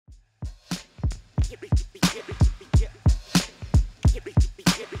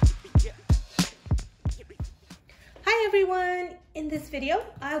everyone, in this video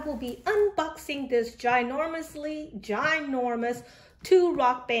I will be unboxing this ginormous 2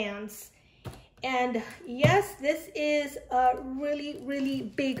 rock bands. And yes, this is a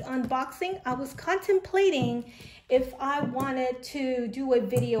really big unboxing. I was contemplating if I wanted to do a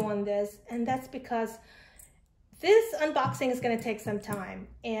video on this, and that's because this unboxing is going to take some time,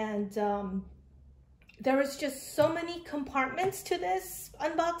 and there is just so many compartments to this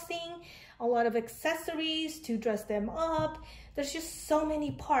unboxing, a lot of accessories to dress them up. There's just so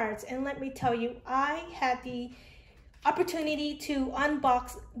many parts, and let me tell you, I had the opportunity to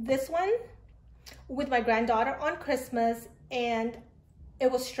unbox this one with my granddaughter on Christmas, and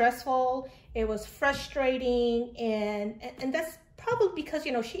it was stressful, it was frustrating, and that's probably because,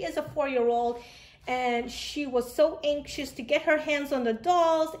 you know, she is a 4-year-old and she was so anxious to get her hands on the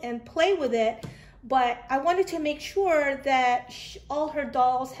dolls and play with it. But I wanted to make sure that all her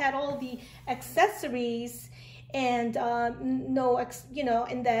dolls had all the accessories and and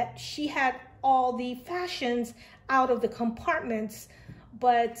that she had all the fashions out of the compartments.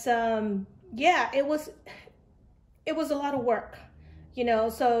 But yeah, it was a lot of work, you know.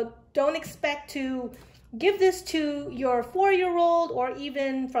 So don't expect to give this to your 4-year-old, or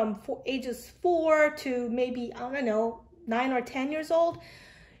even from ages 4 to maybe, I don't know, 9 or 10 years old.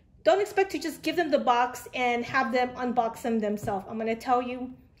 Don't expect to just give them the box and have them unbox them themselves. I'm gonna tell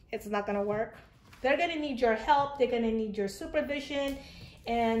you, it's not gonna work. They're gonna need your help, they're gonna need your supervision,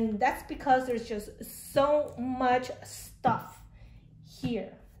 and that's because there's just so much stuff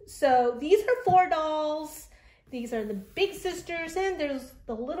here. So these are 4 dolls. These are the big sisters, and there's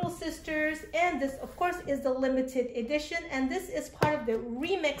the little sisters, and this of course is the limited edition, and this is part of the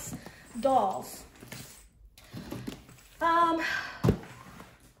REMIX dolls.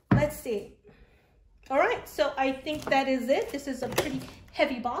 Let's see. All right, so I think that is it. This is a pretty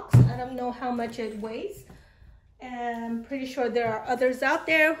heavy box. I don't know how much it weighs. I'm pretty sure there are others out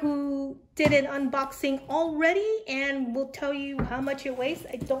there who did an unboxing already and will tell you how much it weighs.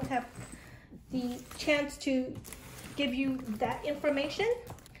 I don't have the chance to give you that information.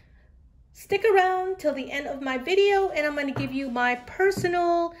 Stick around till the end of my video, and I'm going to give you my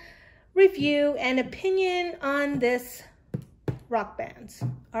personal review and opinion on this rock bands.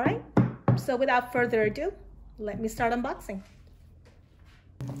 All right, so without further ado, let me start unboxing.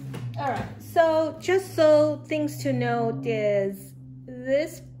 All right, so just so things to note is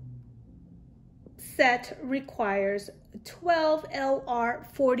this set requires 12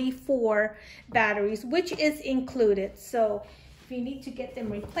 LR44 batteries, which is included. So if you need to get them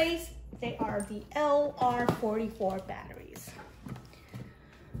replaced, they are the LR44 batteries.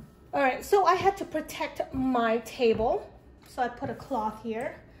 All right, so I had to protect my table. So I put a cloth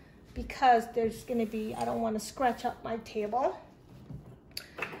here because there's gonna be, I don't want to scratch up my table.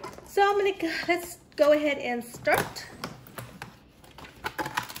 So let's go ahead and start.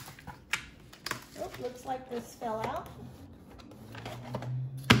 Oh, looks like this fell out.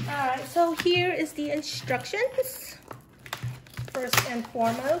 All right, so here is the instructions. First and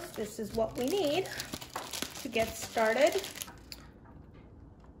foremost, this is what we need to get started.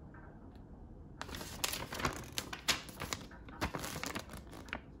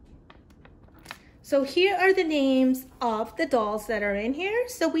 So here are the names of the dolls that are in here.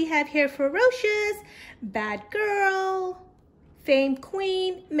 So we have here Ferocious, Bad Girl, Fame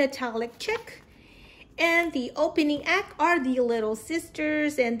Queen, Metallic Chick. And the opening act are the little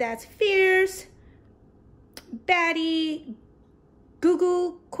sisters, and that's Fierce, Baddie, Goo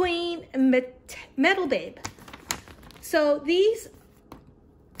Goo Queen, and Metal Babe. So these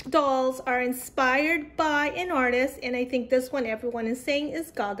dolls are inspired by an artist, and I think this one everyone is saying is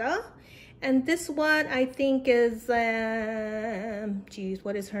Gaga. And this one I think is, geez,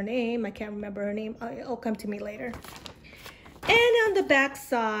 what is her name? I can't remember her name. It'll come to me later. And on the back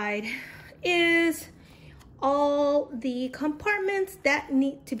side is all the compartments that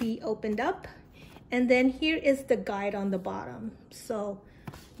need to be opened up. And then here is the guide on the bottom. So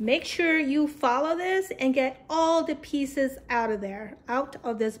make sure you follow this and get all the pieces out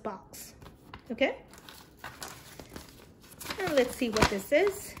of this box. Okay? And let's see what this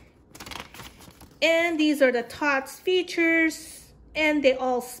is. And these are the TOTS features, and they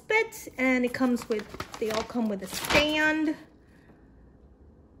all spit, and they all come with a stand.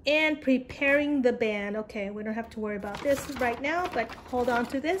 And preparing the band. Okay, we don't have to worry about this right now, but hold on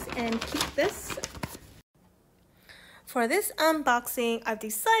to this and keep this. For this unboxing, I've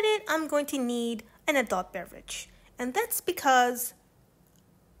decided I'm going to need an adult beverage. And that's because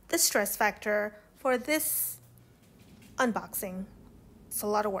the stress factor for this unboxing, it's a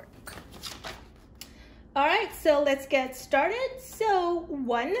lot of work. All right, so let's get started. So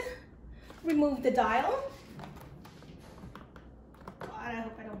 1, remove the dial.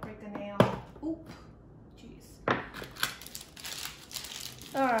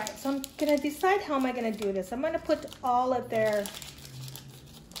 All right, so I'm gonna decide how am I gonna do this. I'm gonna put all of their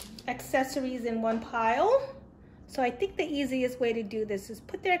accessories in one pile. So I think the easiest way to do this is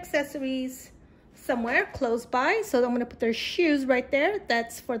put their accessories somewhere close by. So I'm gonna put their shoes right there.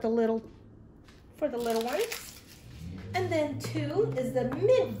 That's for the little ones. And then 2 is the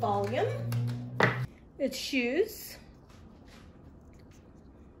mid volume. It's shoes.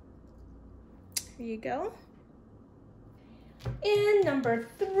 Here you go. And number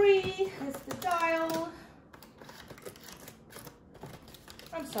 3 is the dial.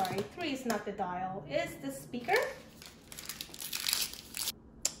 I'm sorry, 3 is not the dial, it's the speaker.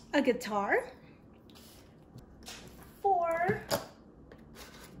 A guitar. 4.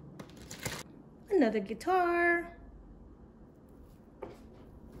 Another guitar.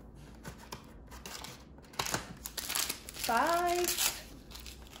 5.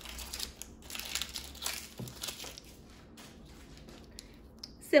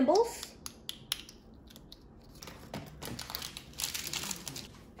 Cymbals.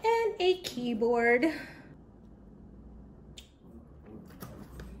 And a keyboard.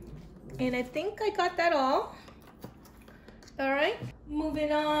 And I think I got that all. All right,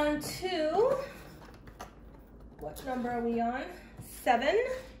 moving on to, what number are we on? 7.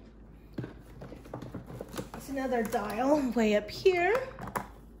 It's another dial way up here.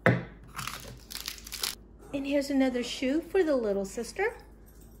 And here's another shoe for the little sister.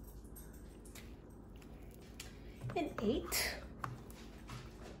 And 8.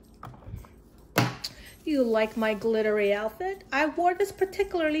 You like my glittery outfit? I wore this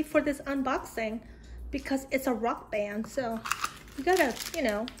particularly for this unboxing because it's a rock band, so you gotta, you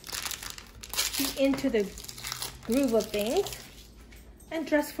know, be into the groove of things and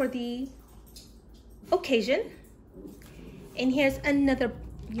dress for the occasion. And here's another,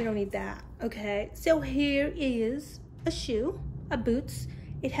 you don't need that, okay? So here is a shoe, a boots.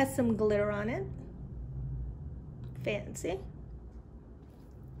 It has some glitter on it. Fancy.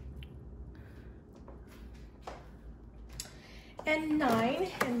 And 9,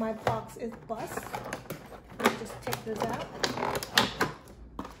 and my box is bust. Let me just take this out.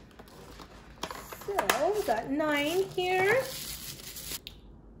 So we got 9 here.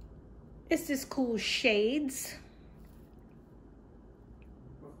 It's this cool shades.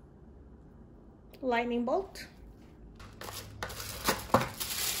 Lightning bolt.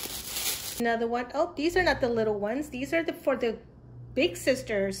 Another one. Oh, these are not the little ones. These are for the big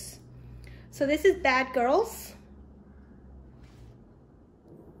sisters. So this is Bad Girls.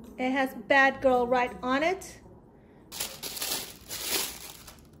 It has Bad Girl right on it.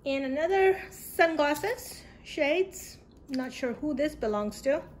 And another sunglasses, shades. Not sure who this belongs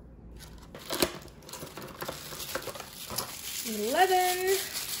to. 11.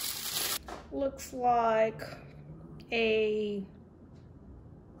 Looks like a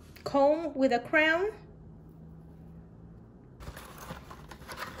comb with a crown.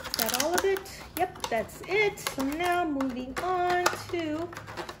 Is that all of it? Yep, that's it. So now moving on to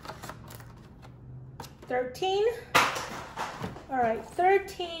 13. All right,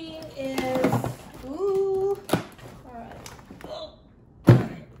 13 is, ooh, all right,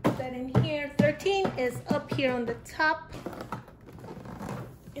 put that in here. 13 is up here on the top.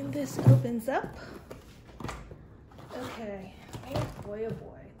 And this opens up. Okay, oh boy, oh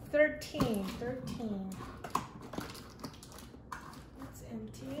boy. 13. It's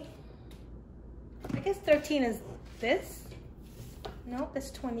empty. I guess 13 is this. Nope,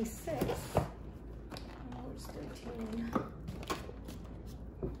 it's 26. Oh, where's 13?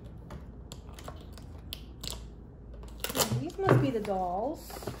 Yeah, these must be the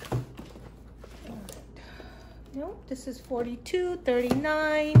dolls. All right. Nope, this is 42,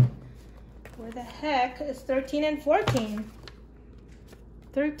 39. Where the heck is 13 and 14?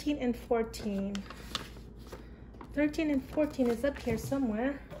 13 and 14. 13 and 14 is up here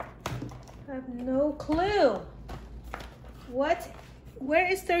somewhere. I have no clue. What? Where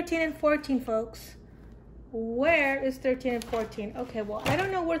is 13 and 14, folks? Where is 13 and 14? Okay, well, I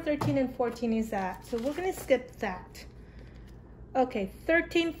don't know where 13 and 14 is at, so we're gonna skip that. Okay,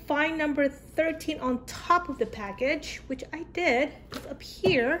 13, find number 13 on top of the package, which I did. It's up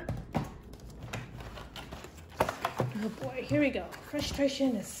here. Oh boy, here we go.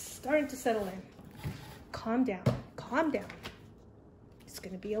 Frustration is starting to settle in. Calm down, calm down. It's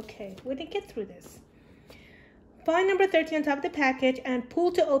gonna be okay. We're gonna get through this. Find number 13 on top of the package and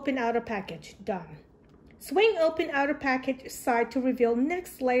pull to open outer package. Done. Swing open outer package side to reveal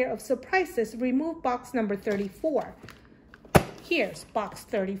next layer of surprises. Remove box number 34. Here's box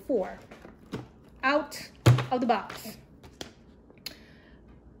 34. Out of the box.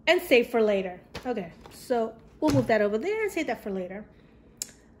 And save for later. Okay, so we'll move that over there and save that for later.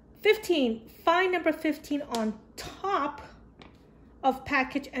 15, find number 15 on top of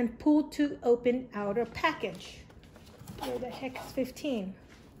package and pull to open outer package. Where the heck is 15?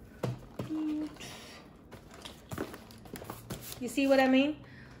 You see what I mean?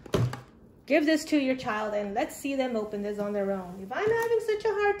 Give this to your child and let's see them open this on their own. If I'm having such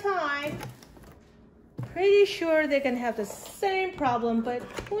a hard time, pretty sure they can have the same problem, but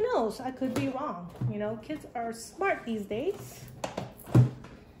who knows? I could be wrong. You know, kids are smart these days.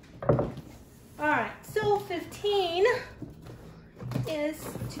 All right, so 15 is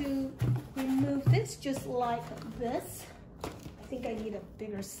to remove this just like this. I think I need a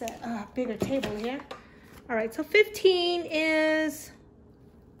bigger bigger table here. All right, so 15 is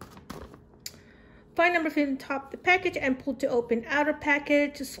find number 15 top the package and pull to open outer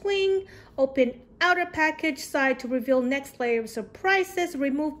package. Swing, open outer package side to reveal next layer of surprises.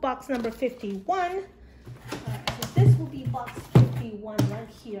 Remove box number 51. All right, so this will be box 51 right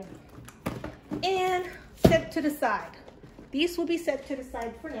here. And set to the side. These will be set to the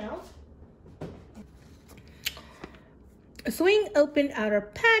side for now. Swing, open outer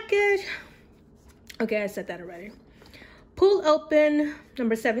package. Okay, I said that already. Pull open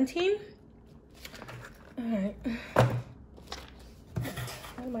number 17. All right.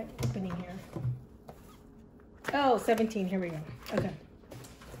 What am I opening here? Oh, 17, here we go. Okay.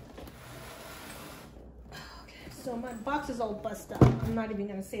 Okay, so my box is all busted up. I'm not even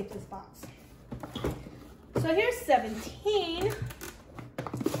gonna save this box. So here's 17.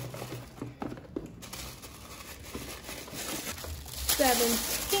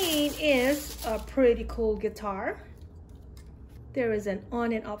 Seventeen is a pretty cool guitar. There is an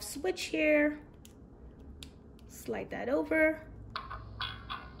on and off switch here. Slide that over.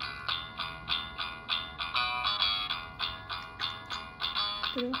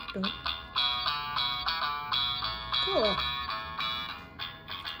 Cool.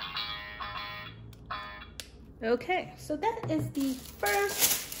 Okay, so that is the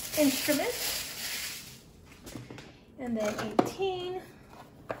first instrument. And then 18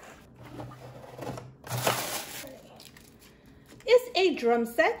 is a drum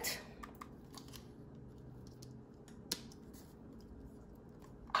set.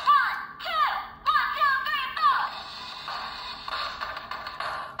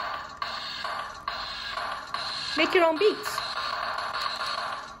 Make your own beats.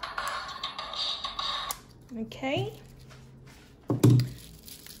 Okay.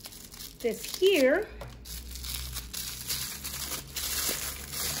 This here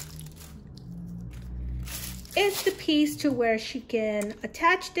is the piece to where she can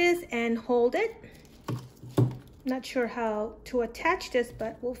attach this and hold it. Not sure how to attach this,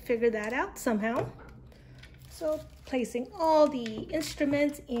 but we'll figure that out somehow. So placing all the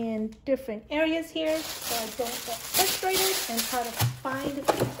instruments in different areas here so I don't get frustrated and try to find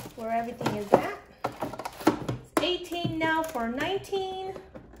where everything is at. It's 18 now for 19.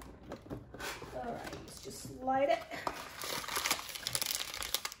 All right, let's just slide it.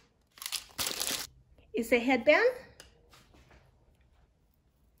 It's a headband.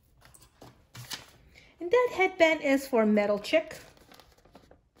 And that headband is for Metal Chick.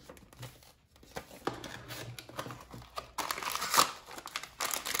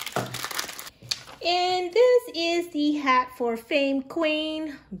 And this is the hat for famed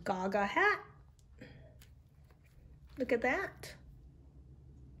Queen, Gaga hat. Look at that.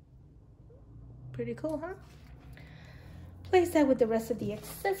 Pretty cool, huh? Place that with the rest of the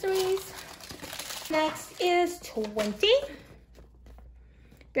accessories. Next is 20.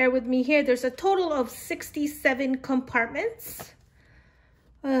 Bear with me here. There's a total of 67 compartments.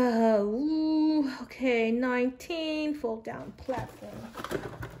 Okay, 19. Fold down platform.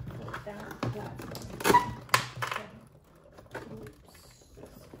 Fold down platform. Oops.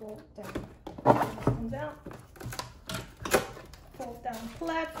 Fold down. This comes out. Fold down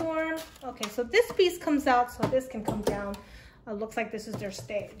platform. Okay, so this piece comes out, so this can come down. Looks like this is their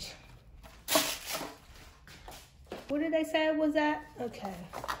stage. What did I say it was at? Okay,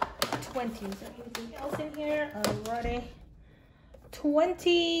 20. Is there anything else in here? Alrighty.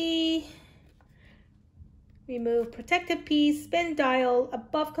 20. Remove protective piece, spin dial,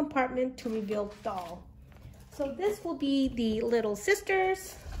 above compartment to reveal doll. So this will be the little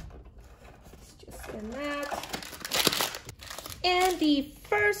sisters. Let's just spin that. And the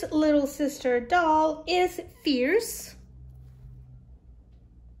first little sister doll is Fierce.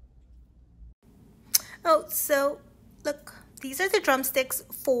 Oh, so look, these are the drumsticks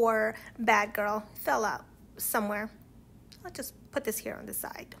for Bad Girl. Fell out somewhere. I'll just put this here on the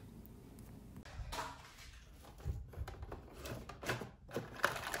side.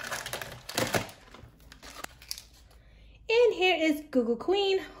 And here is Google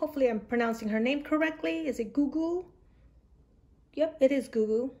Queen. Hopefully I'm pronouncing her name correctly. Is it Google? Yep, it is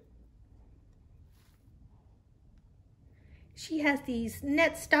Google. She has these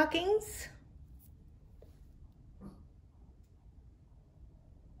net stockings.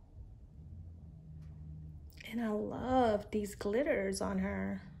 And I love these glitters on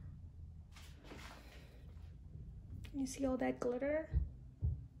her. You see all that glitter?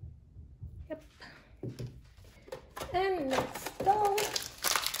 Yep. And next up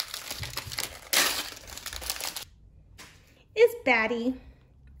is Batty.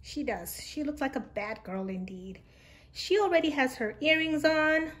 She does. She looks like a bad girl indeed. She already has her earrings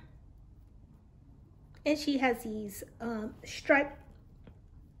on. And she has these striped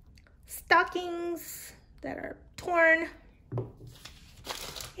stockings that are torn.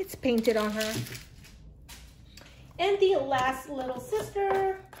 It's painted on her. And the last little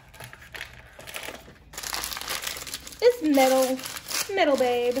sister is Metal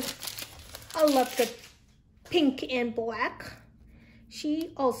Babe. I love the pink and black.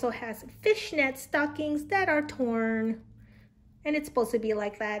 She also has fishnet stockings that are torn. And it's supposed to be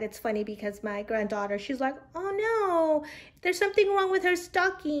like that. It's funny because my granddaughter, she's like, oh no, there's something wrong with her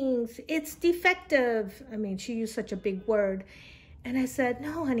stockings. It's defective. I mean, she used such a big word. And I said,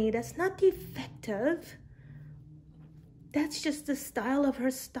 no, honey, that's not defective. That's just the style of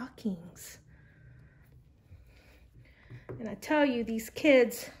her stockings. And I tell you, these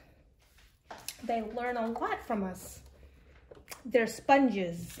kids, they learn a lot from us. They're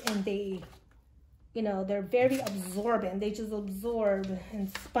sponges and they, you know, they're very absorbent. They just absorb and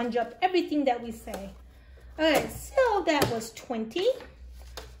sponge up everything that we say. Okay, so that was 20,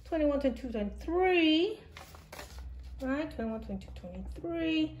 21, 22, 23, right? 21, 22,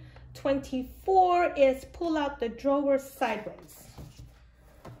 23. 24 is pull out the drawer sideways.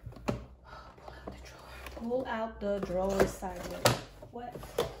 Pull out the drawer sideways. What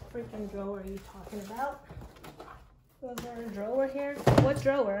freaking drawer are you talking about? Was there a drawer here? What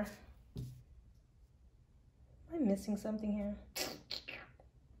drawer? Am I missing something here?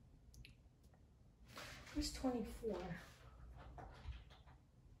 Where's 24?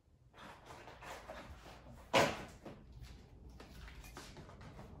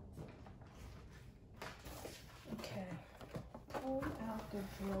 Okay. Pull out the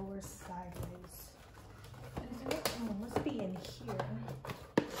drawer sideways. Oh, it must be in here.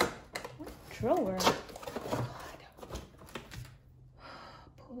 What drawer? God.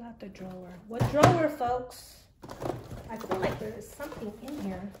 Pull out the drawer. What drawer, folks? I feel like there is something in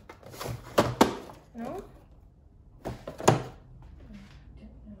here. No?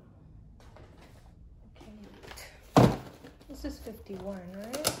 Okay, wait. This is 51,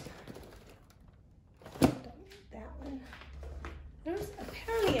 right? Don't need that one. There's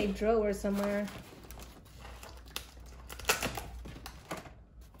apparently a drawer somewhere.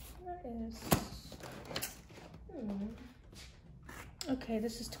 Where is... Okay,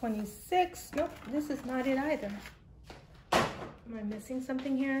 this is 26. Nope, this is not it either. Am I missing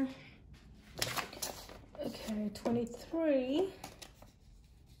something here? Okay, 23.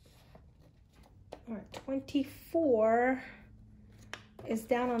 All right, 24 is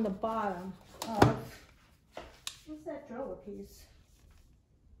down on the bottom of, what's that drawer piece?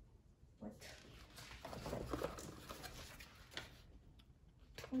 What?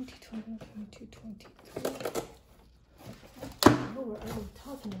 20, 21, 22, 23. What were we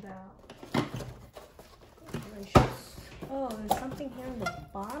talking about? Good gracious. Oh, there's something here on the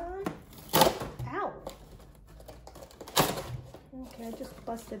bottom? Ow. Okay, I just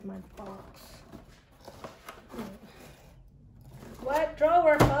busted my box. What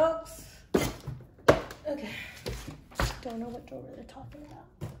drawer, folks? Okay. Don't know what drawer they're talking about.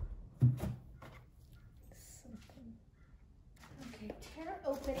 Something. Okay, tear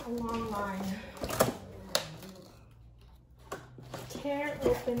open a long line. Tear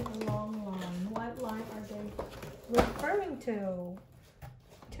open a long line. What line are they referring to?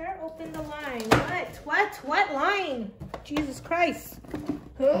 Tear open the line. What line? Jesus Christ.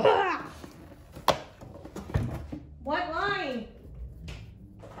 Ugh. What line?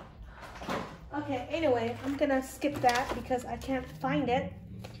 Okay, anyway, I'm gonna skip that because I can't find it.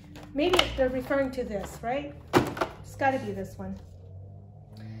 Maybe they're referring to this, right? It's gotta be this one.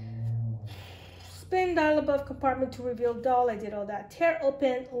 Spin dial above compartment to reveal doll. I did all that. Tear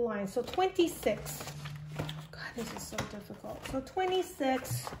open line. So 26. God, this is so difficult. So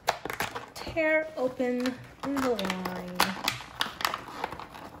 26. Tear open the line.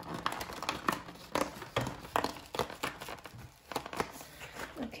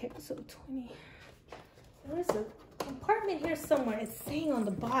 Okay, so 20. There's a compartment here somewhere. It's saying on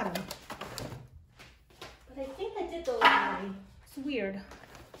the bottom. But I think I did it goes away. It's weird.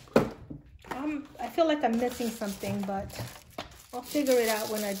 I feel like I'm missing something, but I'll figure it out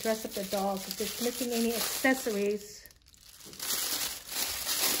when I dress up the dog if it's missing any accessories.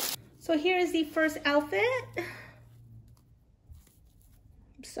 So here is the first outfit. I'm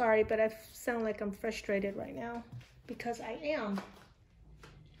sorry, but I sound like I'm frustrated right now because I am.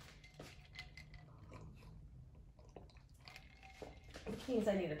 Which means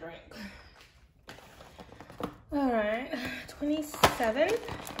I need a drink. All right, 27.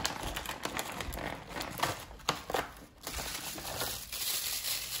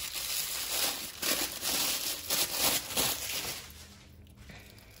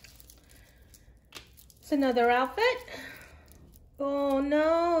 It's another outfit. Oh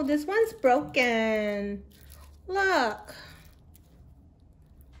no, this one's broken. Look.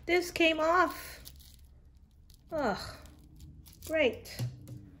 This came off. Ugh. Great.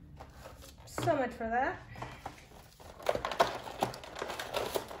 So much for that.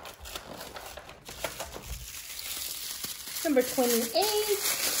 Number 28.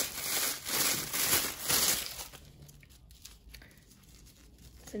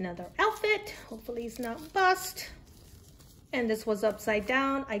 It's another outfit. Hopefully it's not bust. And this was upside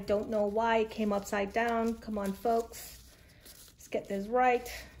down. I don't know why it came upside down. Come on, folks. Let's get this right.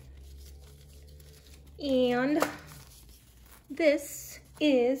 And this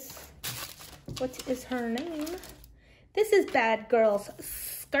is, what is her name? This is Bad Girl's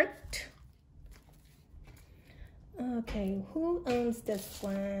skirt. Okay, who owns this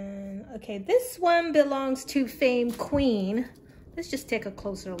one? Okay, this one belongs to Fame Queen. Let's just take a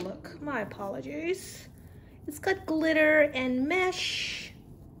closer look. My apologies. It's got glitter and mesh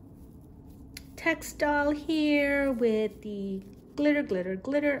textile here with the glitter, glitter,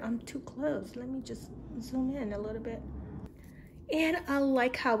 glitter. I'm too close. Let me just zoom in a little bit. And I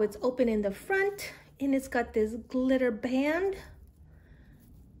like how it's open in the front and it's got this glitter band.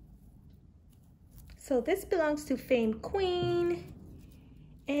 So this belongs to Fame Queen,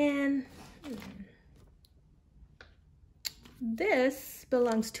 and this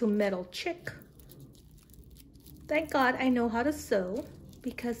belongs to Metal Chick. Thank God I know how to sew,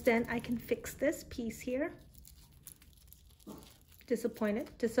 because then I can fix this piece here. Disappointed,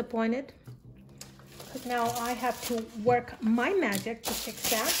 disappointed. Because now I have to work my magic to fix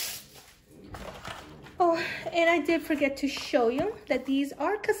that. Oh, and I did forget to show you that these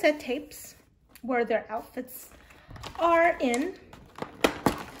are cassette tapes where their outfits are in.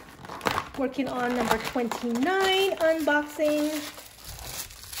 Working on number 29, unboxing.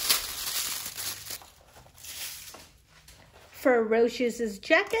 Ferocious's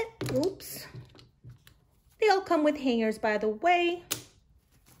jacket. Oops. They all come with hangers, by the way.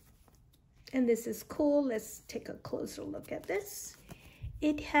 And this is cool. Let's take a closer look at this.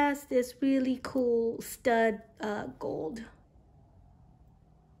 It has this really cool stud gold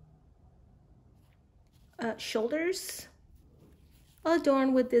shoulders,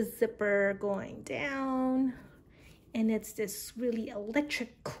 adorned with this zipper going down, and it's this really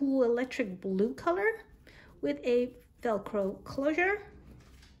electric, cool electric blue color with a Velcro closure.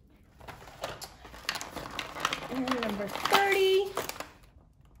 And number 30,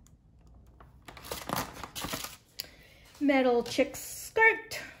 Metal Chick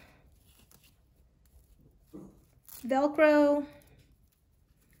skirt, Velcro.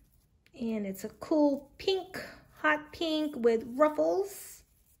 And it's a cool pink, hot pink with ruffles.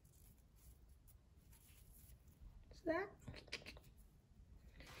 Is that?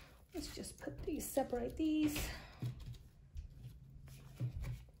 Let's just put these, separate these.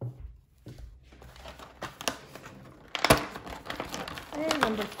 And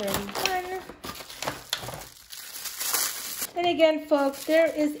number 31. And again, folks, there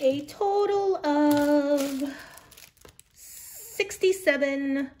is a total of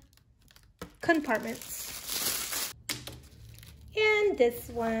 67 compartments. And this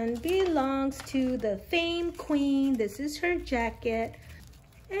one belongs to the Fame Queen. This is her jacket.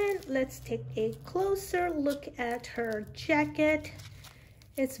 And let's take a closer look at her jacket.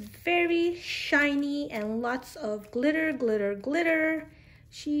 It's very shiny and lots of glitter, glitter, glitter.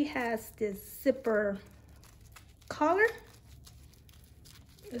 She has this zipper collar.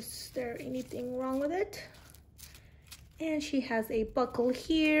 Is there anything wrong with it? And she has a buckle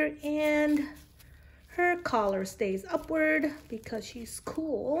here, and her collar stays upward because she's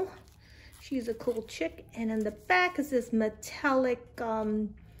cool. She's a cool chick. And in the back is this metallic,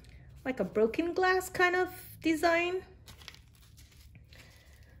 like a broken glass kind of design.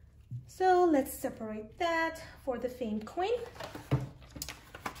 So let's separate that for the Fame Queen.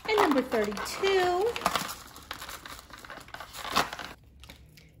 And number 32.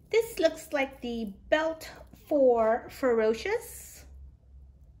 This looks like the belt 34 ferocious.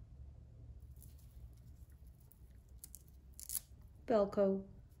 Velcro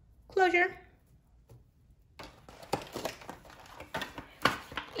closure.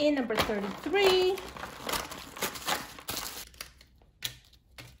 In number 33.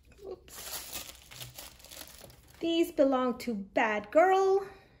 Oops. These belong to Bad Girl.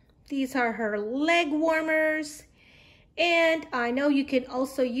 These are her leg warmers. And I know you can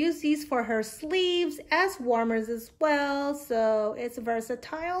also use these for her sleeves as warmers as well. So it's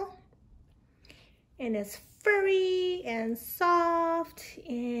versatile. And it's furry and soft.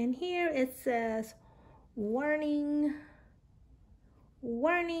 And here it says, warning,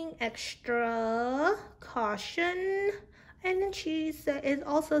 extra caution. And then it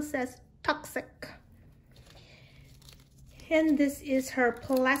also says toxic. And this is her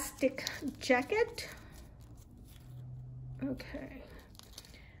plastic jacket. Okay.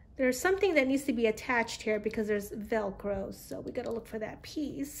 There's something that needs to be attached here because there's Velcro. So we gotta look for that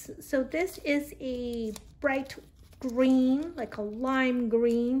piece. So this is a bright green, like a lime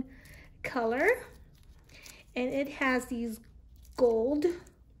green color. And it has these gold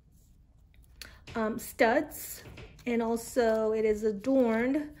studs. And also it is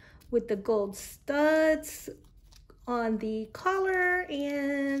adorned with the gold studs on the collar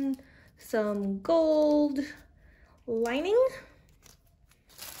and some gold lining.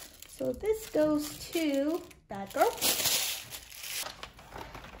 So this goes to Bad Girl.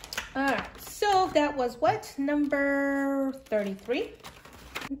 All right, so that was what? Number 33.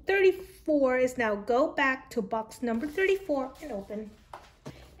 34 is now go back to box number 34 and open.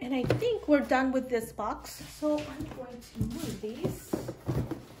 And I think we're done with this box. So I'm going to move these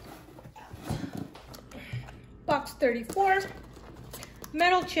out. Box 34,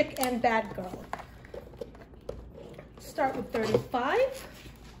 Metal Chick and Bad Girl. Start with 35.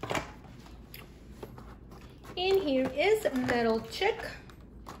 In here is Metal Chick.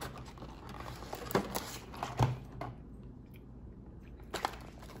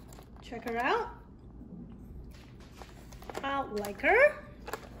 Check her out. I like her.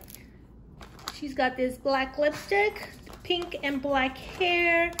 She's got this black lipstick, pink and black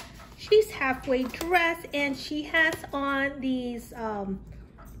hair. She's halfway dressed and she has on these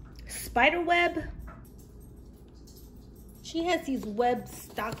spider web. She has these web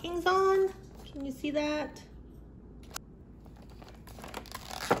stockings on. Can you see that?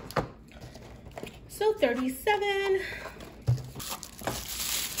 So 37.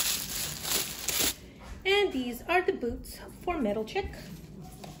 And these are the boots for Metal Chick.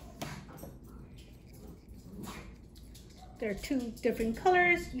 There are two different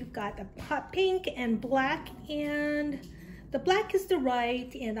colors. You've got the hot pink and black, and the black is the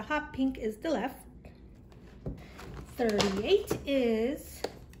right and the hot pink is the left. 38 is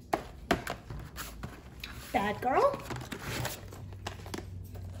Bad Girl.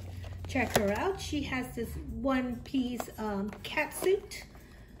 Check her out. She has this one-piece cat suit,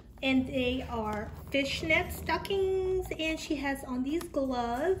 and they are fishnet stockings, and she has on these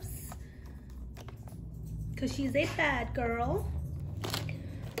gloves because she's a bad girl.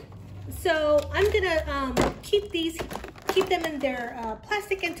 So I'm gonna keep them in their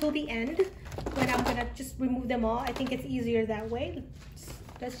plastic until the end, when I'm gonna just remove them all. I think it's easier that way.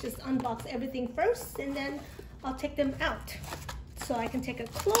 Let's just unbox everything first, and then I'll take them out so I can take a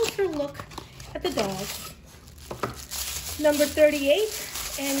closer look at the dolls. Number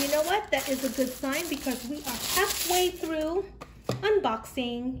 38, and you know what? That is a good sign because we are halfway through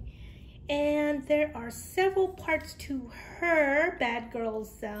unboxing, and there are several parts to her Bad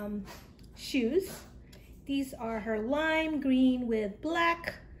Girl's shoes. These are her lime green with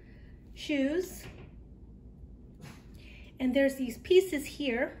black shoes. And there's these pieces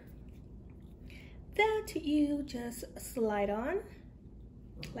here that you just slide on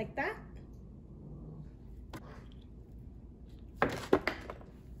like that.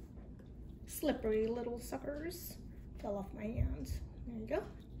 Slippery little suckers. Fell off my hands. There you go.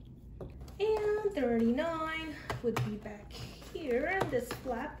 And 39 would be back here. This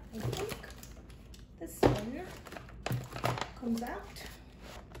flap, I think. This one comes out.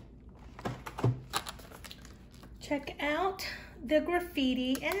 Check out the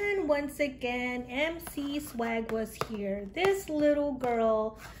graffiti, and once again MC Swag was here. This little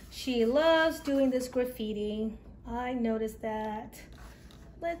girl, she loves doing this graffiti. I noticed that.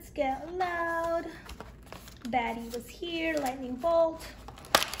 Let's get loud. Baddie was here, lightning bolt.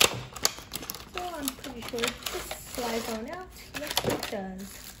 So I'm pretty sure this slides on out. Yes, it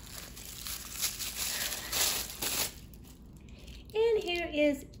does. And here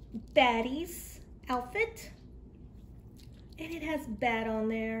is Baddie's outfit. And it has Bad on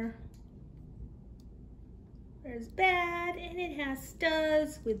there. There's bad, and it has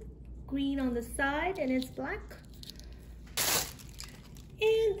studs with green on the side, and it's black.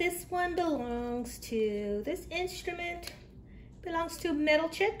 And this one belongs to, this instrument belongs to Metal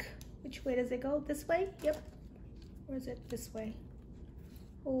Chick. Which way does it go? This way? Yep. Or is it this way?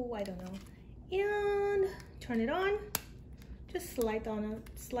 Oh, I don't know. And turn it on. Just slide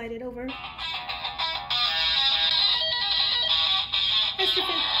it over. Has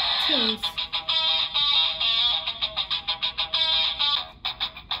different tunes.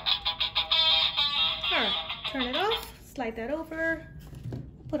 All right, turn it off, slide that over.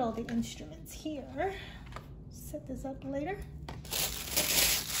 Put all the instruments here. Set this up later.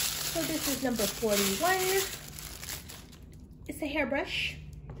 So this is number 41. It's a hairbrush.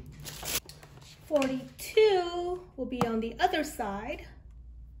 42 will be on the other side.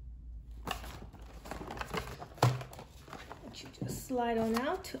 Which you just slide on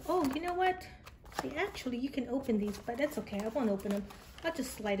out. Oh, you know what? See, actually, you can open these, but that's okay. I won't open them. I'll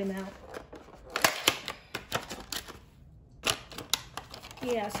just slide them out.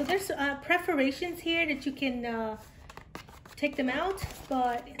 Yeah, so there's perforations here that you can take them out,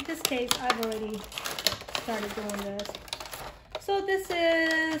 but in this case, I've already started doing this. So this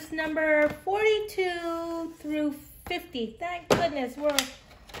is number 42 through 50. Thank goodness, we're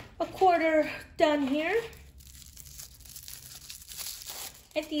a quarter done here.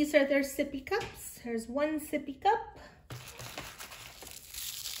 And these are their sippy cups. There's one sippy cup.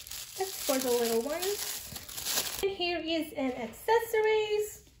 That's for the little ones. And here is an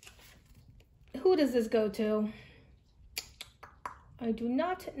accessories. Who does this go to? I do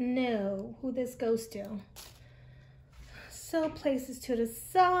not know who this goes to. So places to the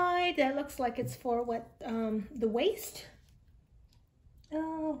side. That looks like it's for what, the waist.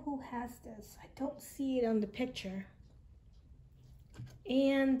 Oh, who has this? I don't see it on the picture.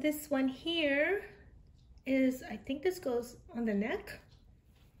 And this one here is, I think this goes on the neck.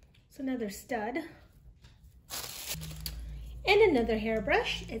 It's another stud. And another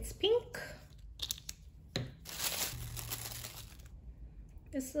hairbrush. It's pink.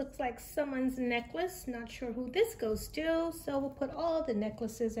 This looks like someone's necklace. Not sure who this goes to. So we'll put all the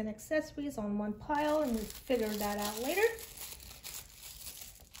necklaces and accessories on one pile and we'll figure that out later.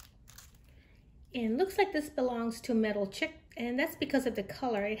 And looks like this belongs to Metal Chick. And that's because of the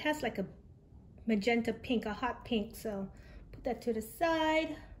color. It has like a magenta pink, a hot pink. So put that to the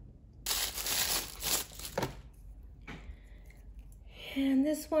side. And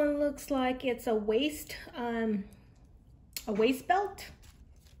this one looks like it's a waist belt.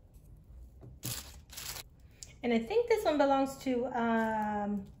 And I think this one belongs to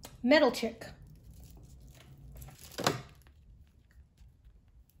Metal Chick.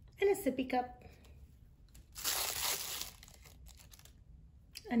 And a sippy cup.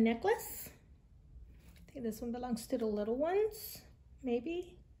 A necklace. I think this one belongs to the little ones.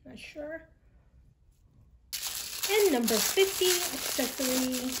 Maybe, not sure. And number 50,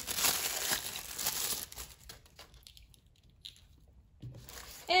 accessory.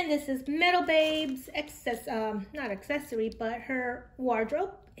 And this is Metal Babe's not accessory, but her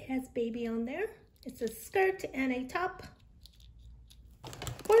wardrobe. It has baby on there. It's a skirt and a top.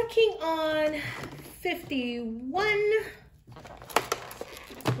 Working on 51.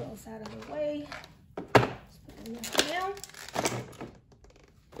 Get those out of the way. Let's put them down.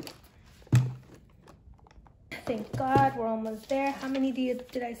 Thank God we're almost there. How many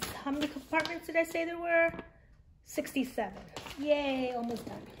compartments did I say there were? 67. Yay, almost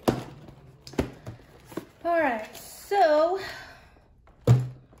done. All right, so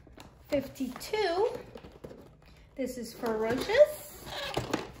 52. This is Ferocious.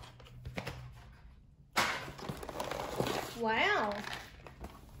 Wow.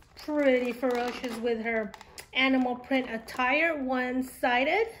 Pretty ferocious with her animal print attire,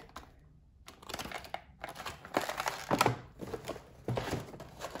 one-sided.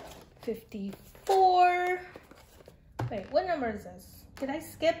 $54. Wait, what number is this? Did I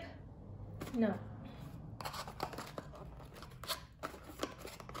skip? No.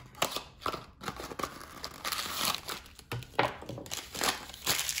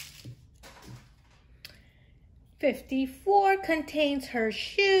 $54 contains her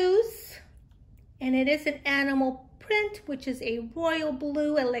shoes, and it is an animal print, which is a royal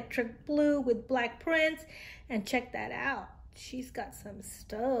blue, electric blue with black prints. And check that out. She's got some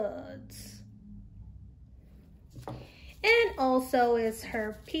studs. And also is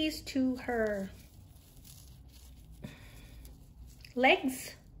her piece to her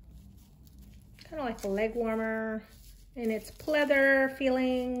legs. Kind of like a leg warmer. And it's pleather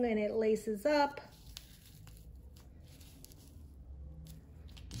feeling and it laces up.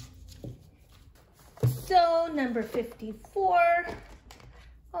 So number 54.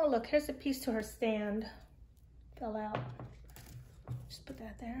 Oh, look, here's a piece to her stand. Fell out. Just put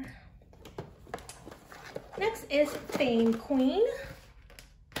that there. Next is Fame Queen.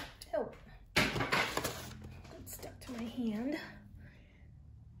 Oh, it stuck to my hand.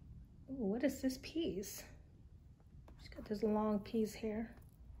 Ooh, what is this piece? She's got this long piece here.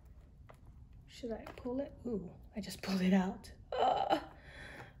 Should I pull it? Ooh, I just pulled it out.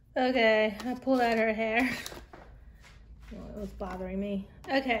 Okay, I pulled out her hair. Oh, it was bothering me.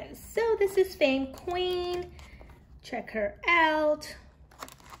 Okay, so this is Fame Queen. Check her out.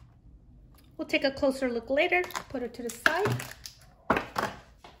 We'll take a closer look later. Put her to the side.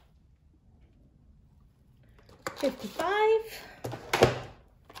 55.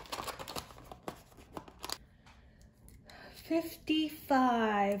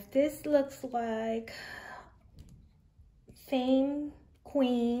 55. This looks like Fame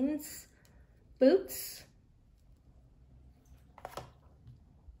Queen's boots.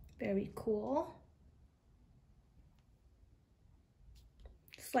 Very cool.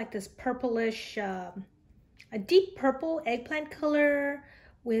 It's like this purplish, a deep purple eggplant color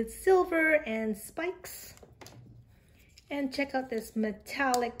with silver and spikes. And check out this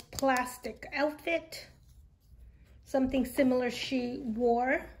metallic plastic outfit. Something similar she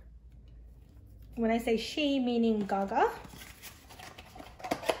wore. When I say she, meaning Gaga.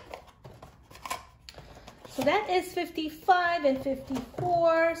 So that is 55 and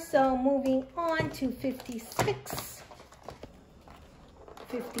 54. So moving on to 56.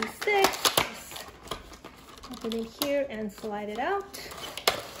 56. Open it here and slide it out.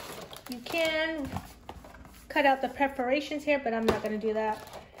 You can cut out the perforations here, but I'm not going to do that.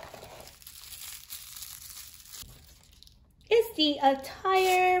 It's the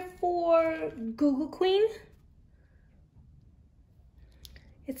attire for Google Queen.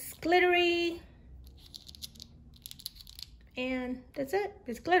 It's glittery. And that's it.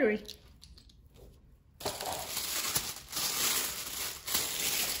 It's glittery.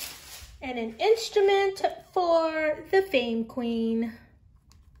 And an instrument for the Fame Queen.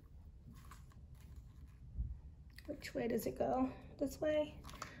 Which way does it go? This way?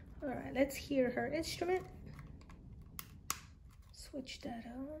 All right, let's hear her instrument. Switch that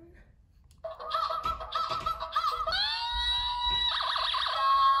on.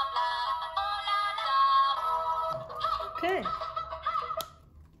 Okay.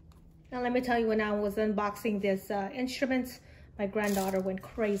 Now let me tell you, when I was unboxing this instruments, my granddaughter went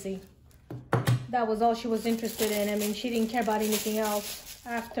crazy. That was all she was interested in. I mean, she didn't care about anything else.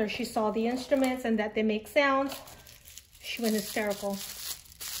 After she saw the instruments and that they make sounds, she went hysterical.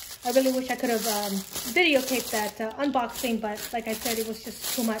 I really wish I could have videotaped that unboxing, but like I said, it was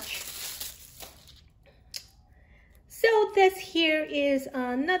just too much. So this here is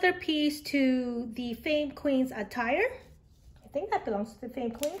another piece to the Fame Queen's attire. I think that belongs to the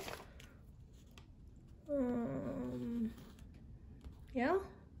Fame Queen. Yeah.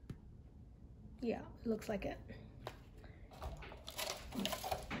 Yeah, it looks like it.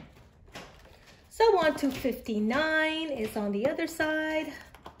 So on to 59 is on the other side.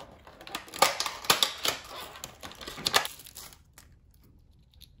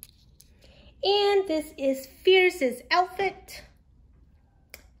 And this is Fierce's outfit.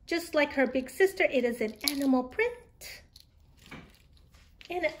 Just like her big sister, it is an animal print.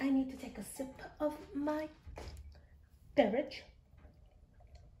 And I need to take a sip of my beverage.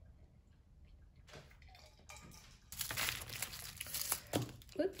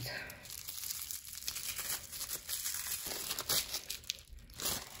 Oops.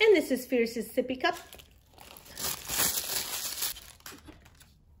 And this is Fierce's sippy cup.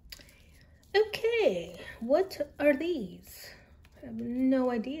 Okay, what are these? I have no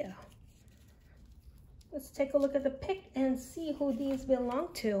idea. Let's take a look at the pic and see who these belong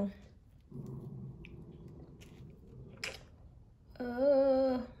to.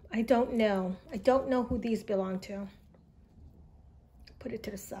 I don't know. I don't know who these belong to. Put it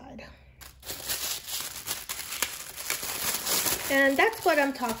to the side. And that's what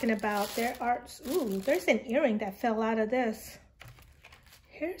I'm talking about. There are, ooh, there's an earring that fell out of this.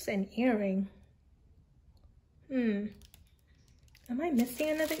 Here's an earring. Am I missing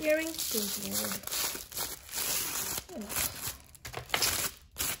another earring? Good Lord.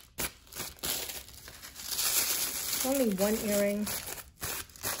 Only one earring.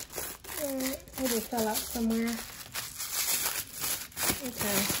 Maybe it fell out somewhere.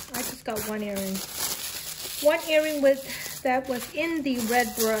 Okay, I just got one earring. One earring that was in the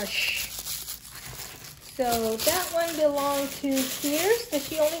red brush. So that one belonged to Fierce. Does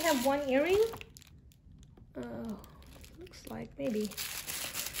she only have one earring? Looks like maybe.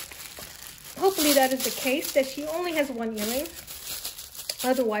 hopefully that is the case, that she only has one earring.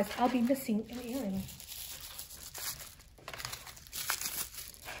 Otherwise, I'll be missing an earring.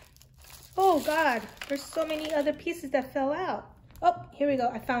 Oh God, there's so many other pieces that fell out. Oh, here we go.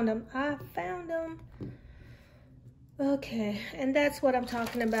 I found them. I found them. Okay, and that's what I'm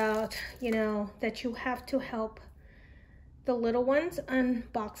talking about, you know, that you have to help the little ones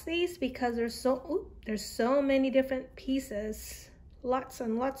unbox these because there's so many different pieces, lots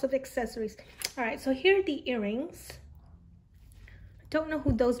and lots of accessories. All right, so here are the earrings. I don't know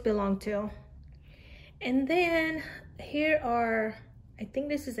who those belong to. And then here are, I think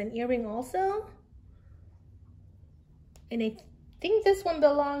this is an earring also. And I think this one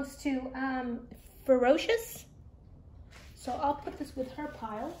belongs to Ferocious. So I'll put this with her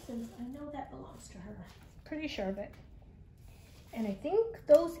pile since I know that belongs to her. Pretty sure of it. And I think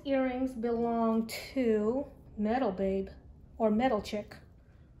those earrings belong to Metal Babe or Metal Chick.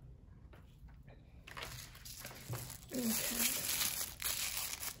 Okay.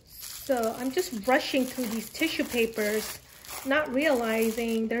 So I'm just brushing through these tissue papers, not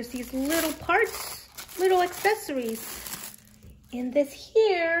realizing there's these little parts, little accessories. And this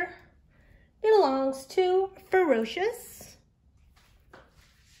here belongs to Ferocious.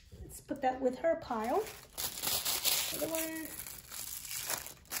 Let's put that with her pile. Other one.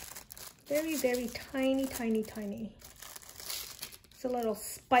 Very, very tiny, tiny, tiny. It's a little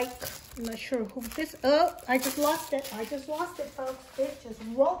spike. I'm not sure who this, oh, I just lost it. I just lost it, folks. It just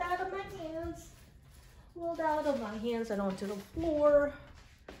rolled out of my hands. Rolled out of my hands and onto the floor.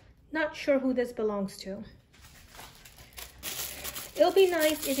 Not sure who this belongs to. It'll be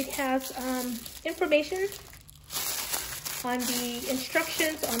nice if it has information on the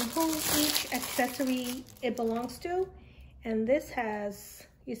instructions on who each accessory it belongs to. And this has,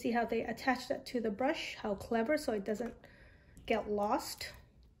 you see how they attach that to the brush? How clever, so it doesn't get lost.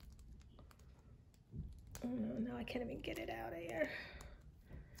 Oh, no, I can't even get it out of here.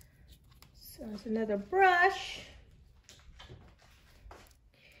 So there's another brush.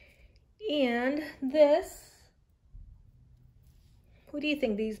 And this, who do you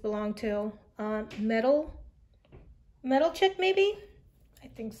think these belong to? Metal Chick, maybe? I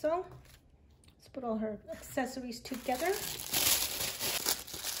think so. Let's put all her accessories together.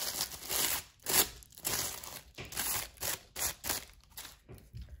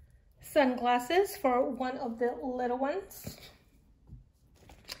 Sunglasses for one of the little ones.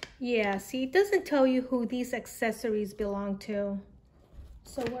 Yeah, see, it doesn't tell you who these accessories belong to.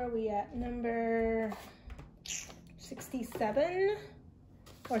 So where are we at? Number 67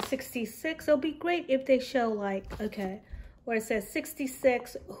 or 66. It'll be great if they show like, okay, where it says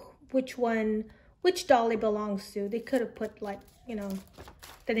 66, which one, which doll it belongs to. They could have put like, you know,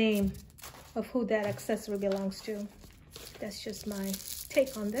 the name of who that accessory belongs to. That's just my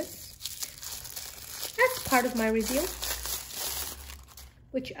take on this. That's part of my review,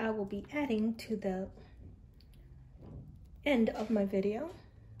 which I will be adding to the end of my video.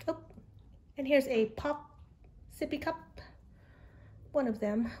 Oh, and here's a pop sippy cup. One of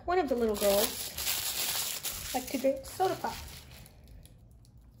them, one of the little girls like to drink soda pop.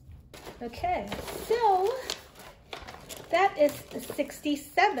 Okay, so that is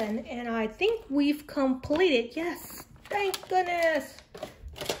 67, and I think we've completed. Yes, thank goodness.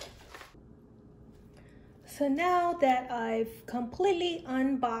 So now that I've completely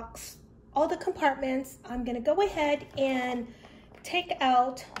unboxed all the compartments, I'm gonna go ahead and take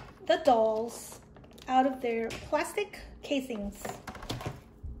out the dolls out of their plastic casings.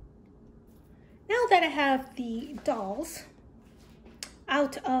 Now that I have the dolls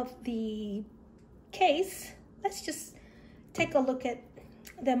out of the case, let's just take a look at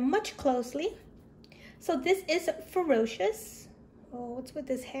them much closely. So this is Ferocious. Oh, what's with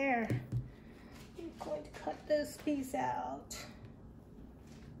this hair? I'm going to cut this piece out.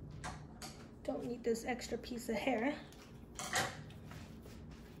 Don't need this extra piece of hair.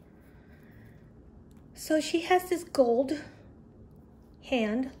 So she has this gold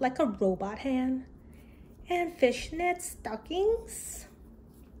hand, like a robot hand, and fishnet stockings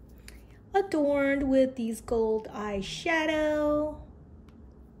adorned with these gold eyeshadow.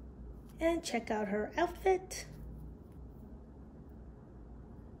 And check out her outfit.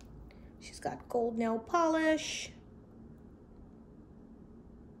 She's got gold nail polish.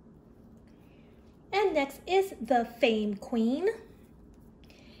 And next is the Fame Queen.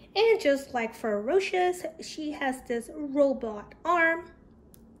 And just like Ferocious, she has this robot arm,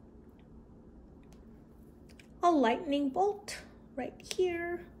 a lightning bolt right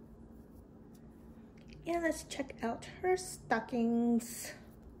here. And let's check out her stockings.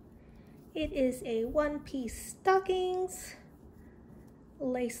 It is a one-piece stockings,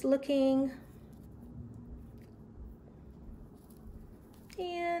 lace looking.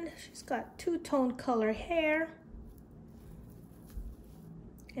 And she's got two-tone color hair.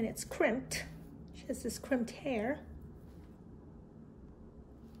 And it's crimped. She has this crimped hair.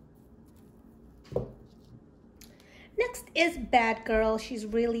 Next is Bad Girl. She's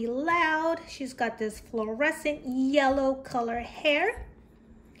really loud. She's got this fluorescent yellow color hair.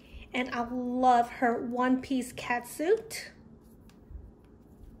 And I love her one-piece catsuit.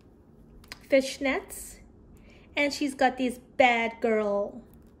 Fishnets. And she's got these Bad Girl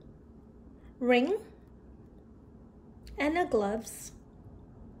ring and the gloves.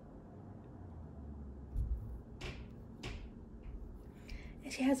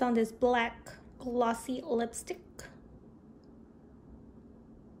 And she has on this black glossy lipstick.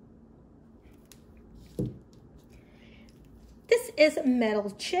 This is Metal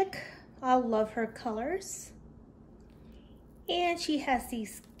Chick. I love her colors. And she has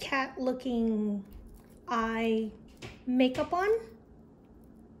these cat looking eye makeup on.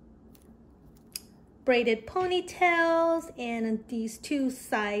 Braided ponytails and these two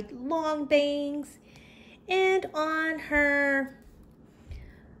side long bangs. And on her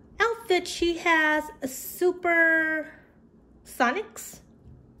outfit, she has a super sonics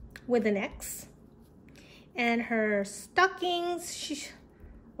with an X. And her stockings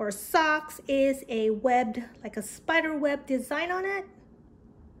or socks is a webbed, like a spider web design on it.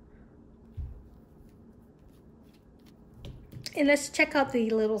 And let's check out the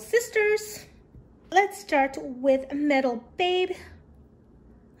little sisters. Let's start with Metal Babe.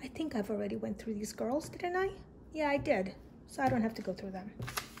 I think I've already went through these girls, didn't I? Yeah, I did. So I don't have to go through them.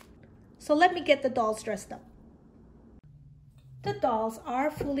 So let me get the dolls dressed up. The dolls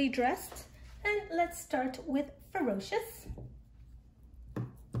are fully dressed. And let's start with Ferocious.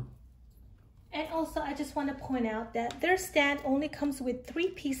 And also, I just want to point out that their stand only comes with 3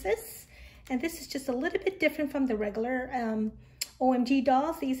 pieces. And this is just a little bit different from the regular OMG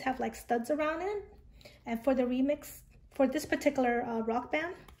dolls. These have like studs around it. And for the remix, for this particular rock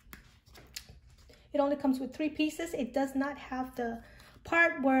band, it only comes with 3 pieces. It does not have the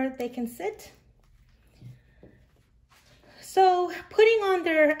part where they can sit. So putting on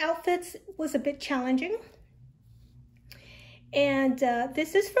their outfits was a bit challenging. And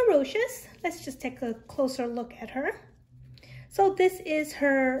this is Ferocious. Let's just take a closer look at her. So this is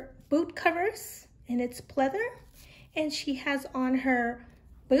her boot covers, and it's pleather. And she has on her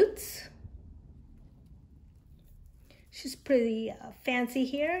boots. She's pretty fancy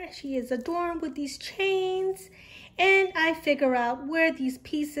here. She is adorned with these chains. And I figure out where these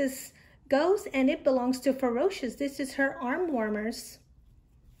pieces goes, and it belongs to Ferocious. This is her arm warmers.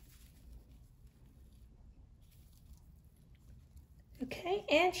 Okay,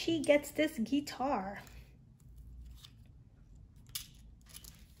 and she gets this guitar.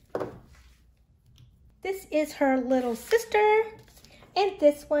 This is her little sister, and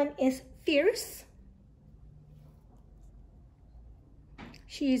this one is Fierce.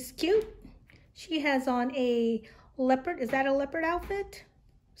 She's cute. She has on a leopard. Is that a leopard outfit?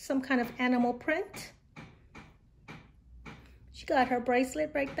 Some kind of animal print. She got her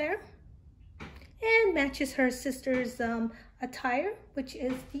bracelet right there and matches her sister's attire, which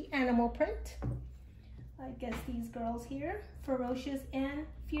is the animal print. I guess these girls here, Ferocious and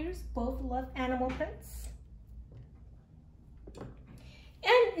Fierce, both love animal prints.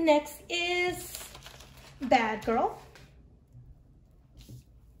 And next is Bad Girl.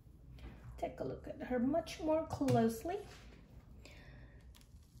 Take a look at her much more closely.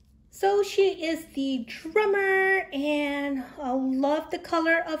 So she is the drummer, and I love the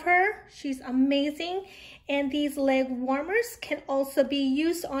color of her. She's amazing. And these leg warmers can also be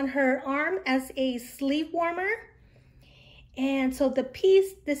used on her arm as a sleeve warmer. And so the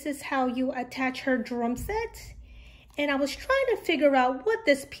piece, this is how you attach her drum set. And I was trying to figure out what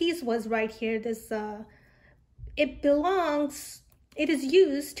this piece was right here. This, it is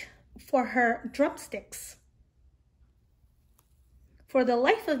used for her drumsticks. For the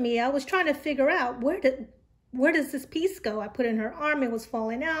life of me, I was trying to figure out where does this piece go? I put it in her arm, it was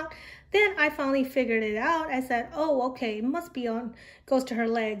falling out. Then I finally figured it out. I said, oh, okay, it must be on, goes to her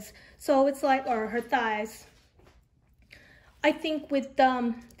legs. So it's like, or her thighs. I think with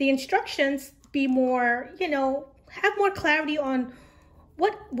the instructions, be more, you know, have more clarity on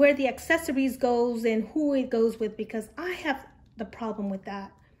where the accessories goes and who it goes with, because I have the problem with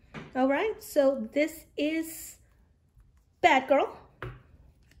that. All right, so this is Bad Girl.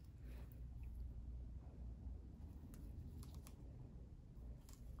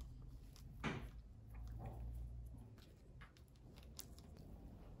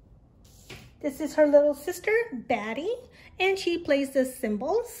 This is her little sister, Batty, and she plays the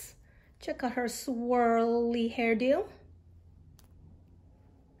cymbals. Check out her swirly hairdo.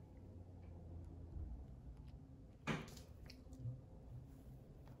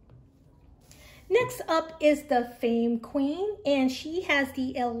 Next up is the Fame Queen, and she has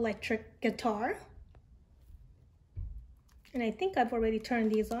the electric guitar. And I think I've already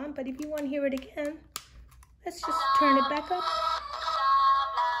turned these on, but if you want to hear it again, let's just turn it back up.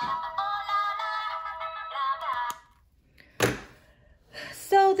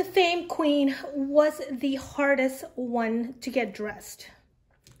 So the Fame Queen was the hardest one to get dressed,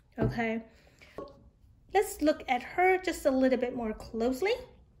 okay? Let's look at her just a little bit more closely.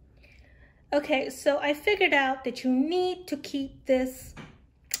 Okay, so I figured out that you need to keep this,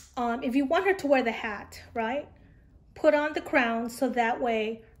 if you want her to wear the hat, right? Put on the crown so that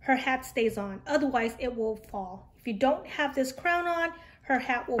way her hat stays on. Otherwise, it will fall. If you don't have this crown on, her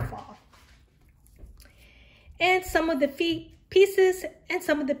hat will fall. And some of the pieces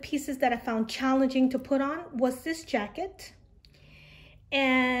that I found challenging to put on was this jacket.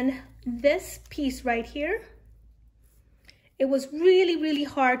 And this piece right here. It was really, really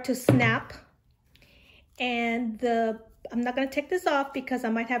hard to snap. And I'm not going to take this off because I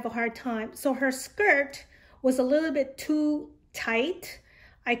might have a hard time. So her skirt was a little bit too tight.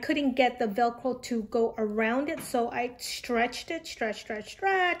 I couldn't get the Velcro to go around it. So I stretched it,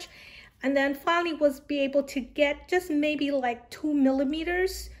 stretch. And then finally was be able to get just maybe like 2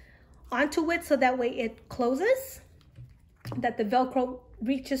 millimeters onto it. So that way it closes, that the Velcro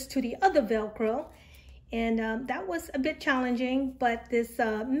reaches to the other Velcro. And that was a bit challenging, but this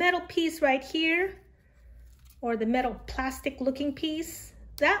metal piece right here, or the metal plastic looking piece,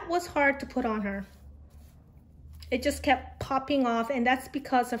 that was hard to put on her. It just kept popping off, and that's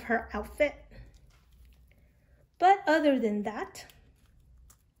because of her outfit. But other than that,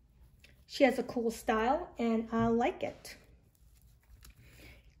 she has a cool style, and I like it.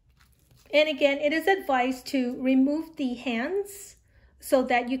 And again, it is advised to remove the hands so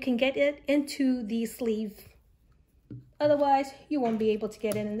that you can get it into the sleeve. Otherwise, you won't be able to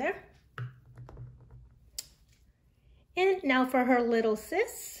get it in there. And now for her little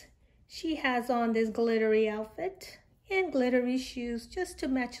sis. She has on this glittery outfit and glittery shoes just to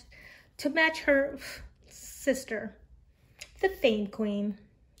match her sister, the Fame Queen.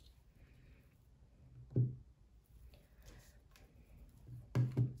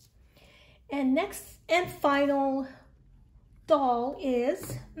 And next and final doll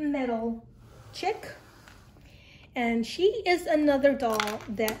is Metal Chick, and she is another doll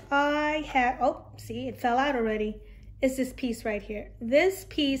that I had. Oh, see, it fell out already. Is this piece right here. This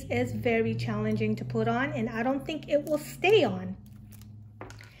piece is very challenging to put on, and I don't think it will stay on.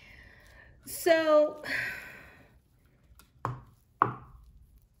 So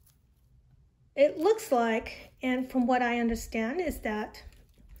it looks like, and from what I understand is that,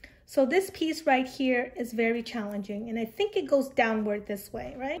 so this piece right here is very challenging, and I think it goes downward this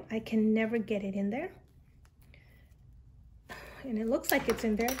way, right? I can never get it in there. And it looks like it's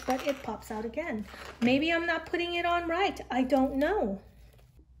in there, but it pops out again. Maybe I'm not putting it on right. I don't know.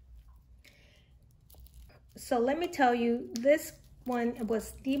 So let me tell you, this one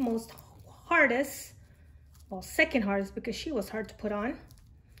was the most hardest, well, second hardest, because she was hard to put on.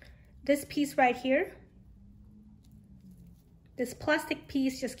 This piece right here, this plastic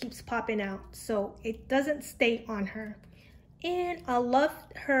piece just keeps popping out, so it doesn't stay on her. And I love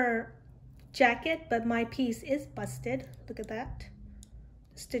her jacket, but my piece is busted. Look at that.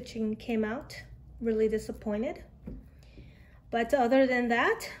 The stitching came out. Really disappointed. But other than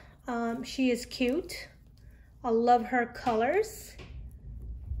that, she is cute. I love her colors.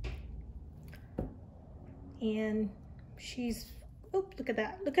 And she's, oh, look at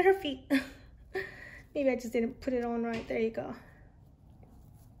that. Look at her feet. Maybe I just didn't put it on right. There you go.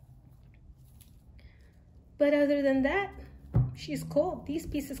 But other than that, she's cool. These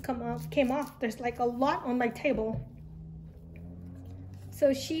pieces came off. There's like a lot on my table.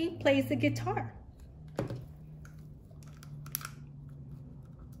 So she plays the guitar.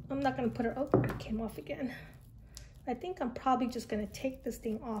 I'm not gonna put her, oh, it came off again. I think I'm probably just gonna take this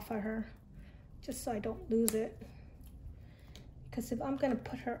thing off of her just so I don't lose it. Because if I'm gonna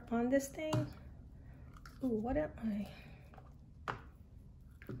put her on this thing, ooh, what am I?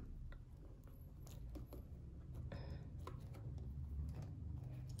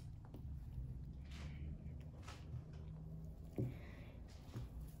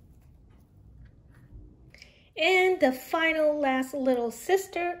 And the final last little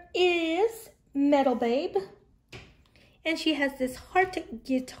sister is Metal Babe. And she has this heart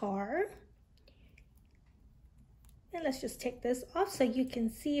guitar. And let's just take this off so you can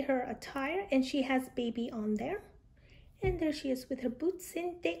see her attire. And she has baby on there. And there she is with her boots.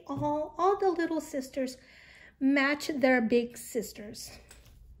 And they all the little sisters match their big sisters.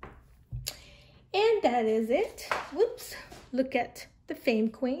 And that is it. Whoops. Look at the Fame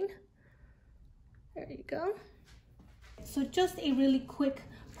Queen. There you go. So just a really quick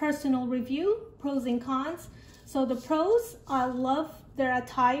personal review, pros and cons. So the pros, I love their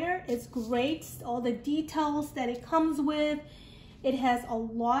attire. It's great. All the details that it comes with. It has a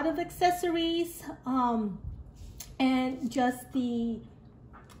lot of accessories. And just the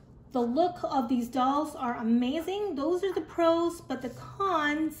look of these dolls are amazing. Those are the pros, but the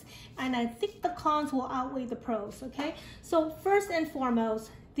cons, and I think the cons will outweigh the pros, okay? So first and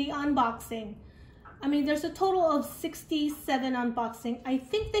foremost, the unboxing. I mean, there's a total of 67 unboxing. I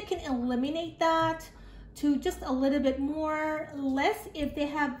think they can eliminate that to just a little bit more, less if they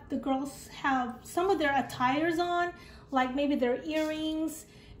have, the girls have some of their attires on, like maybe their earrings.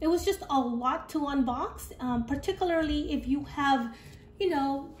 It was just a lot to unbox, particularly if you have, you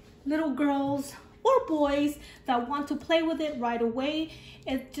know, little girls or boys that want to play with it right away.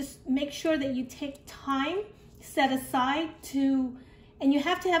 And just make sure that you take time set aside to, and you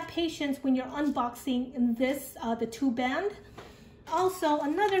have to have patience when you're unboxing this, the 2-band. Also,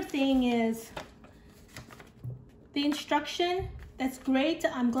 another thing is the instruction. That's great.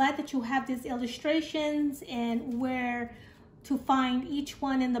 I'm glad that you have these illustrations and where to find each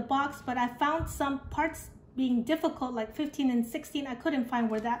one in the box, but I found some parts being difficult, like 15 and 16. I couldn't find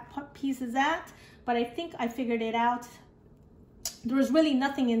where that piece is at, but I think I figured it out. There was really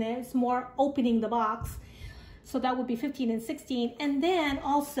nothing in it. It's more opening the box. So that would be 15 and 16. And then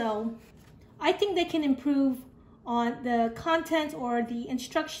also, I think they can improve on the content or the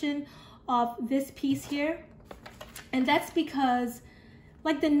instruction of this piece here. And that's because,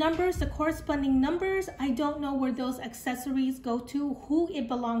 like the numbers, the corresponding numbers, I don't know where those accessories go to, who it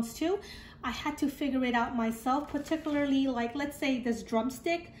belongs to. I had to figure it out myself, particularly like, let's say this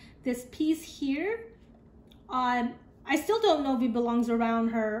drumstick, this piece here. I still don't know if it belongs around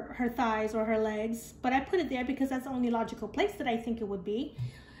her thighs or her legs, but I put it there because that's the only logical place that I think it would be,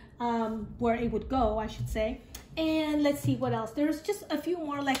 where it would go, I should say. And let's see what else. There's just a few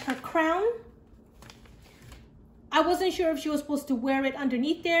more, like her crown. I wasn't sure if she was supposed to wear it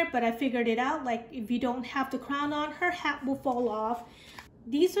underneath there, but I figured it out. Like if you don't have the crown on, her hat will fall off.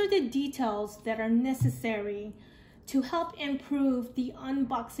 These are the details that are necessary to help improve the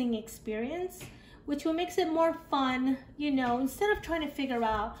unboxing experience, which will make it more fun, you know, instead of trying to figure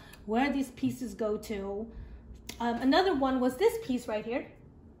out where these pieces go to. Another one was this piece right here,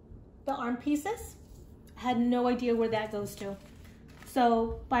 the arm pieces. I had no idea where that goes to.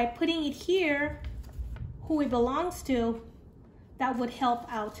 So by putting it here, who it belongs to, that would help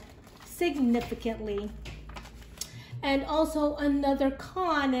out significantly. And also another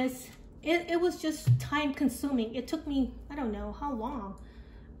con is it was just time consuming. It took me, I don't know how long,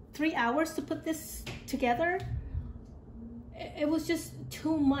 3 hours to put this together. It was just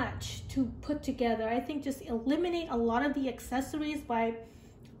too much to put together. I think just eliminate a lot of the accessories by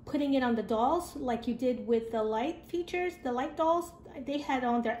putting it on the dolls, like you did with the light features, the light dolls. They had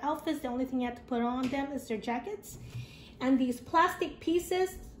on their outfits. The only thing you had to put on them is their jackets. And these plastic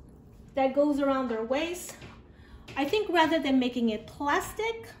pieces that goes around their waist. I think rather than making it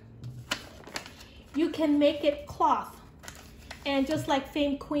plastic, you can make it cloth. And just like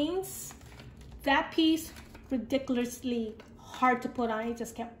Fame Queens, that piece, ridiculously hard to put on. It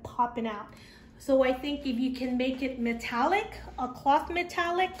just kept popping out. So I think if you can make it metallic, a cloth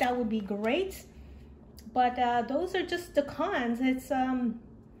metallic, that would be great. But those are just the cons. It's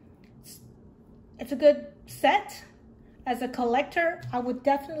a good set. As a collector, I would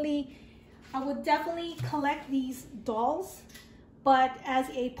definitely collect these dolls. But as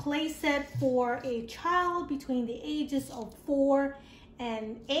a play set for a child between the ages of 4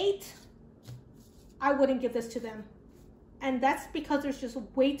 and 8, I wouldn't give this to them. And that's because there's just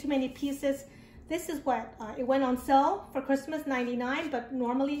way too many pieces. This is what, it went on sale for Christmas, $99, but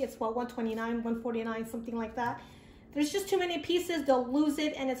normally it's what, $129, $149, something like that. There's just too many pieces, they'll lose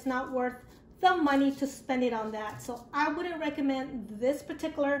it, and it's not worth the money to spend it on that. So I wouldn't recommend this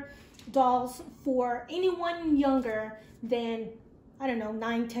particular dolls for anyone younger than, I don't know,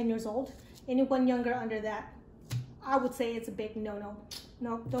 9, 10 years old. Anyone younger under that, I would say it's a big no-no.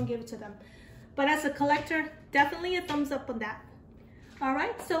 No, don't give it to them. But as a collector, definitely a thumbs up on that. All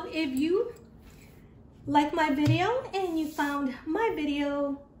right, so if you like my video and you found my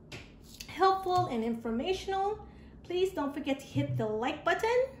video helpful and informational, please don't forget to hit the like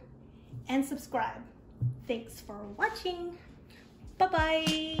button and subscribe. Thanks for watching.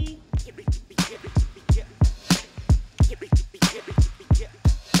 Bye-bye.